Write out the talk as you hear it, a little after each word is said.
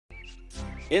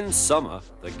In summer,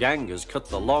 the gangers cut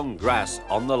the long grass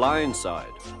on the line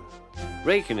side,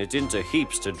 raking it into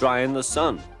heaps to dry in the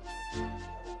sun.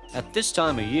 At this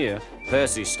time of year,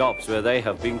 Percy stops where they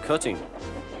have been cutting.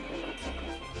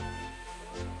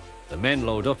 The men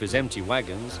load up his empty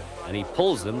wagons and he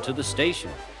pulls them to the station.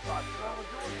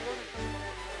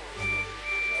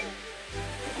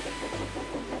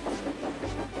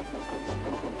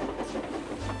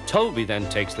 Toby then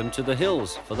takes them to the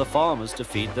hills for the farmers to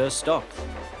feed their stock.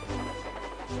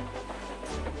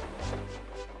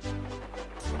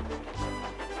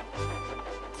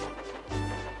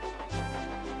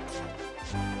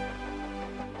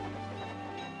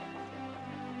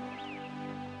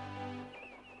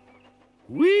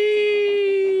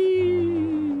 Whee!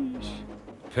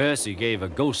 Percy gave a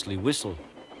ghostly whistle.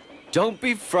 "Don't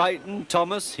be frightened,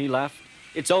 Thomas," he laughed.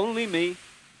 "It's only me."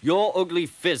 "Your ugly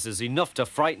phiz is enough to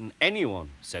frighten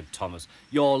anyone," said Thomas.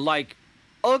 "You're like..."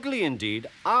 "Ugly indeed.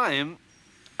 I'm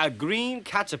a green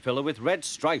caterpillar with red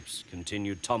stripes,"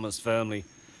 continued Thomas firmly.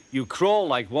 "You crawl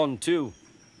like one too."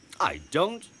 "I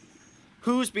don't."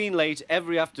 "Who's been late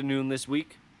every afternoon this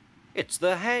week?" "It's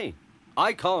the hay."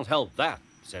 "I can't help that,"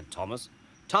 said Thomas.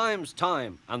 "Time's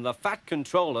time, and the fat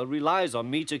controller relies on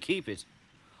me to keep it.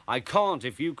 I can't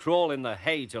if you crawl in the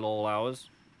hay till all hours."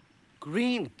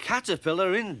 "Green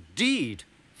caterpillar indeed,"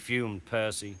 fumed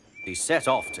Percy. He set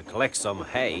off to collect some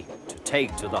hay to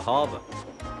take to the harbour.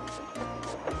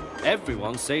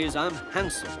 "Everyone says I'm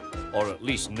handsome, or at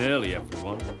least nearly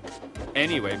everyone.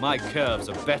 Anyway, my curves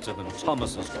are better than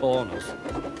Thomas's corners."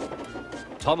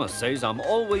 "Thomas says I'm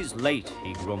always late,"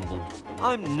 he grumbled.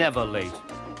 "I'm never late,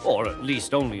 or at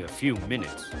least only a few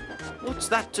minutes." What's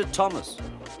that to Thomas?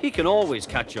 He can always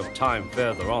catch up time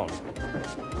further on.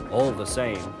 All the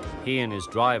same, he and his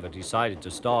driver decided to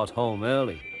start home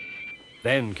early.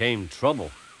 Then came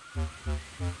trouble.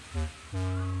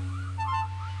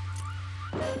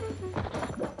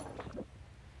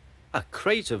 A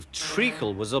crate of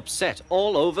treacle was upset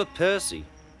all over Percy.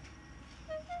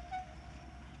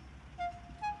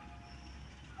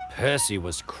 Percy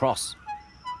was cross.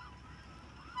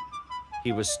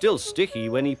 He was still sticky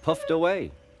when he puffed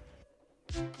away.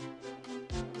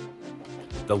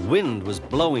 The wind was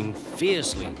blowing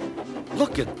fiercely.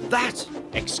 "Look at that!"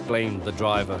 exclaimed the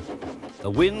driver. The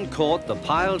wind caught the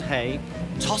piled hay,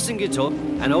 tossing it up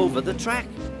and over the track.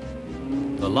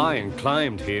 "The lion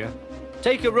climbed here."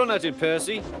 "Take a run at it,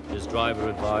 Percy," his driver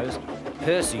advised.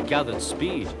 Percy gathered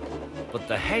speed, but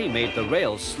the hay made the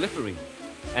rails slippery,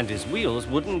 and his wheels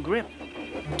wouldn't grip.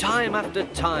 Time after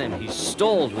time he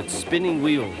stalled with spinning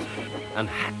wheels and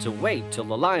had to wait till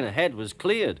the line ahead was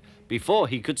cleared before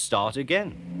he could start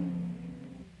again.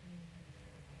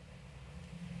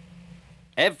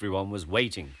 Everyone was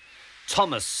waiting.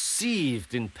 Thomas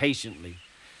seethed impatiently.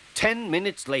 10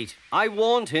 minutes late. I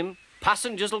warned him.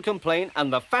 Passengers will complain,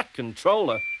 and the fat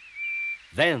controller.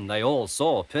 Then they all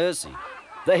saw Percy.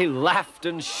 They laughed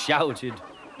and shouted.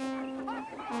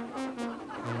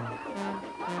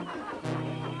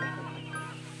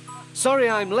 "Sorry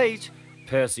I'm late,"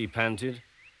 Percy panted.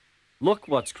 "Look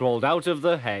what's crawled out of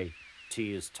the hay,"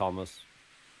 teased Thomas.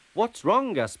 "What's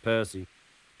wrong?" asked Percy.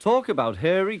 "Talk about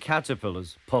hairy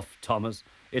caterpillars," puffed Thomas.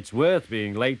 "It's worth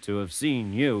being late to have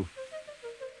seen you."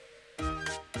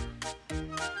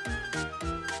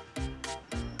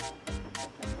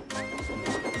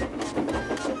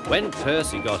 When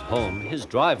Percy got home, his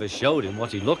driver showed him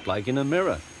what he looked like in a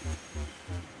mirror.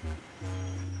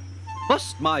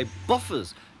 "Bust my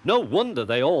buffers! No wonder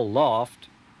they all laughed.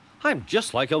 I'm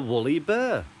just like a woolly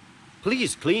bear.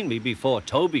 Please clean me before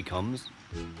Toby comes."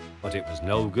 But it was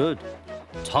no good.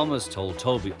 Thomas told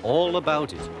Toby all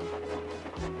about it.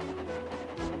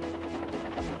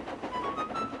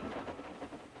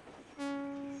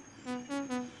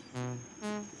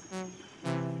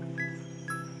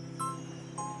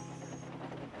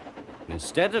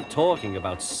 Instead of talking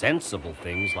about sensible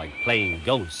things like playing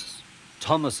ghosts,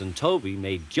 Thomas and Toby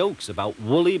made jokes about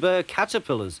woolly bear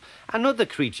caterpillars and other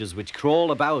creatures which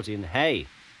crawl about in hay.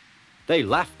 They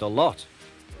laughed a lot,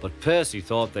 but Percy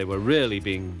thought they were really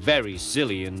being very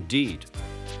silly indeed.